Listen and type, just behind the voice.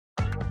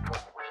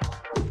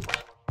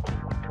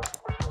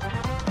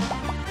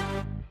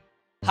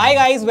Hi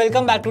guys,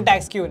 welcome back to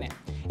Tax Q&A.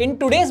 In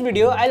today's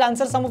video, I'll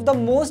answer some of the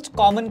most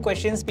common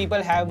questions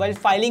people have while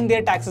filing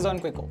their taxes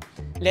on Quicko.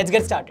 Let's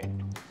get started.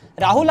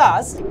 Rahul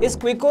asks, is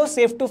Quicko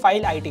safe to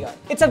file ITR?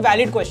 It's a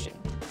valid question.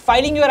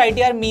 Filing your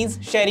ITR means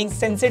sharing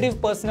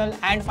sensitive personal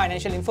and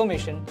financial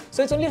information,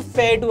 so it's only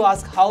fair to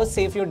ask how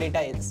safe your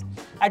data is.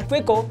 At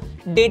Quicko,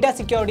 data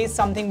security is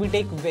something we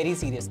take very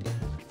seriously.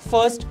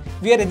 First,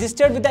 we are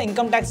registered with the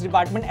Income Tax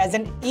Department as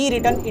an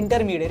e-return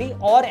intermediary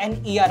or an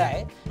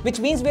ERI, which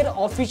means we are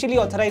officially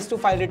authorized to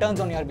file returns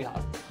on your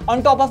behalf.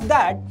 On top of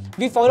that,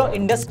 we follow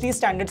industry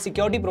standard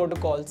security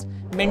protocols,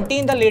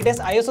 maintain the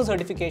latest ISO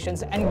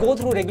certifications, and go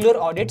through regular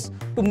audits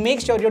to make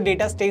sure your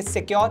data stays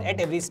secure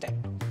at every step.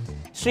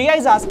 Shreya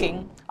is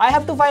asking, I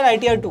have to file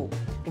ITR too.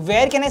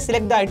 Where can I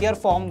select the ITR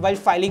form while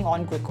filing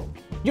on Quicko?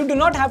 You do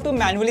not have to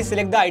manually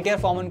select the ITR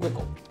form on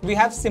Quicko. We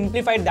have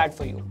simplified that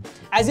for you.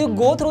 As you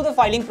go through the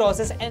filing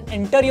process and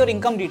enter your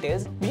income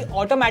details, we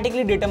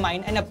automatically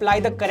determine and apply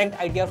the correct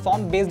ITR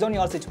form based on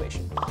your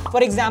situation.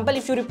 For example,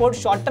 if you report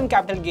short-term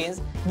capital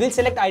gains, we'll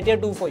select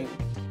ITR 2 for you.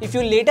 If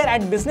you later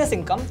add business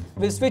income,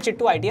 we'll switch it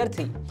to ITR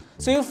 3.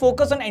 So you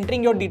focus on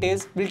entering your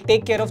details, we'll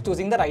take care of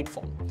choosing the right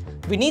form.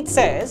 Vineet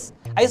says,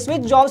 I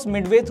switch jobs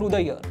midway through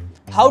the year.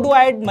 How do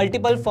I add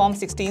multiple Form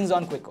 16s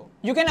on Quicko?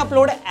 You can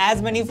upload as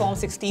many Form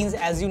 16s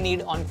as you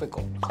need on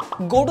Quicko.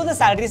 Go to the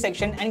salary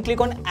section and click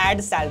on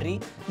Add Salary,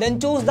 then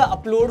choose the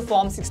Upload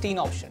Form 16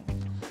 option.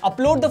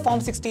 Upload the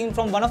Form 16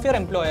 from one of your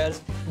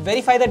employers,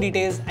 verify the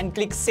details and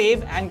click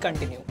Save and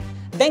Continue.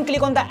 Then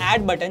click on the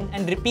Add button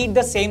and repeat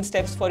the same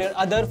steps for your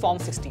other Form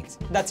 16s.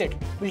 That's it.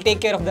 We'll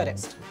take care of the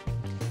rest.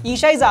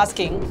 Isha is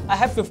asking, I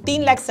have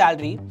 15 lakh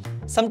salary,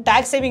 some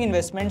tax saving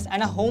investments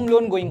and a home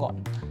loan going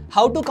on.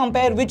 How to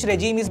compare which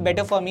regime is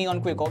better for me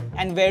on Quicko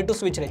and where to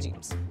switch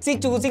regimes. See,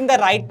 choosing the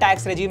right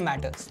tax regime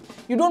matters.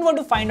 You don't want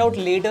to find out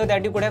later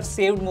that you could have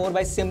saved more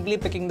by simply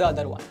picking the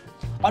other one.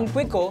 On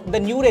Quicko, the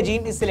new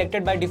regime is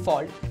selected by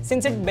default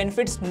since it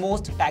benefits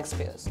most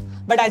taxpayers.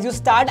 But as you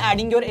start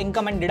adding your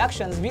income and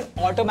deductions, we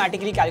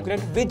automatically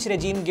calculate which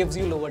regime gives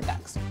you lower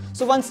tax.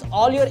 So once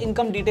all your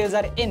income details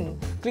are in,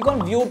 click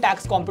on View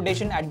Tax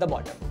Computation at the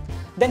bottom.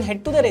 Then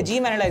head to the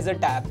Regime Analyzer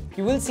tab.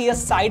 You will see a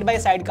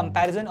side-by-side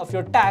comparison of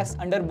your tax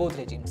under both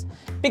regimes.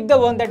 Pick the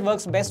one that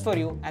works best for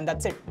you and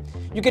that's it.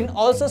 You can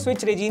also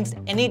switch regimes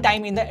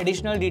anytime in the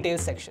Additional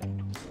Details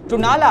section.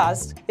 Trunal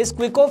asks, is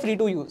Quicko free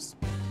to use?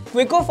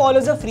 Quicko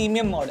follows a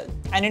freemium model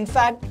and in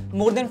fact,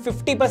 more than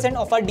 50%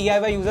 of our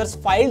DIY users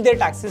filed their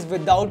taxes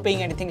without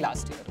paying anything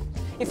last year.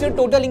 If your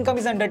total income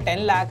is under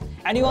 10 lakh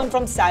and you earn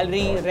from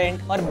salary,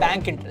 rent or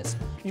bank interest,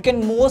 you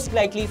can most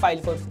likely file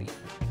for free.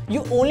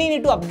 You only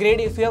need to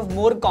upgrade if you have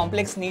more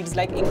complex needs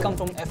like income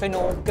from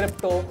F&O,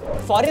 crypto,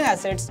 foreign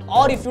assets,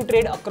 or if you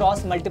trade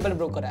across multiple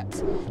broker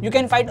apps. You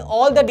can find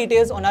all the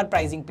details on our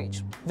pricing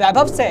page.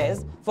 Vaibhav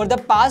says, for the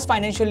past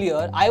financial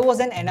year, I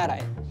was an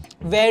NRI.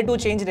 Where to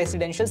change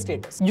residential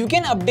status? You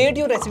can update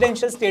your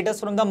residential status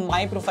from the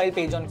My Profile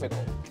page on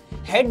Quicko.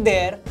 Head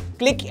there,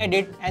 click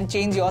Edit and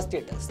change your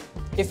status.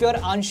 If you are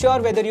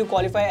unsure whether you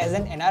qualify as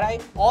an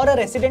NRI or a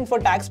resident for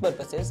tax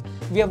purposes,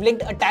 we have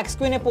linked a tax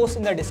Q&A post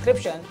in the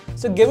description,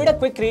 so give it a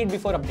quick read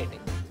before updating.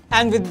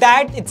 And with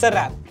that, it's a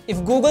wrap.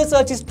 If Google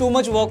search is too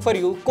much work for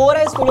you,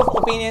 Quora is full of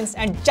opinions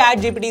and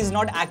ChatGPT is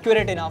not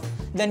accurate enough,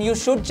 then you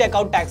should check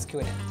out Tax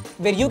Q&A,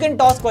 where you can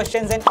toss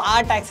questions and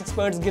our tax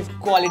experts give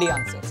quality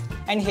answers.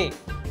 And hey,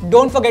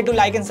 don't forget to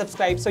like and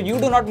subscribe so you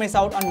do not miss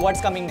out on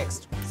what's coming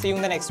next. See you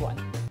in the next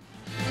one.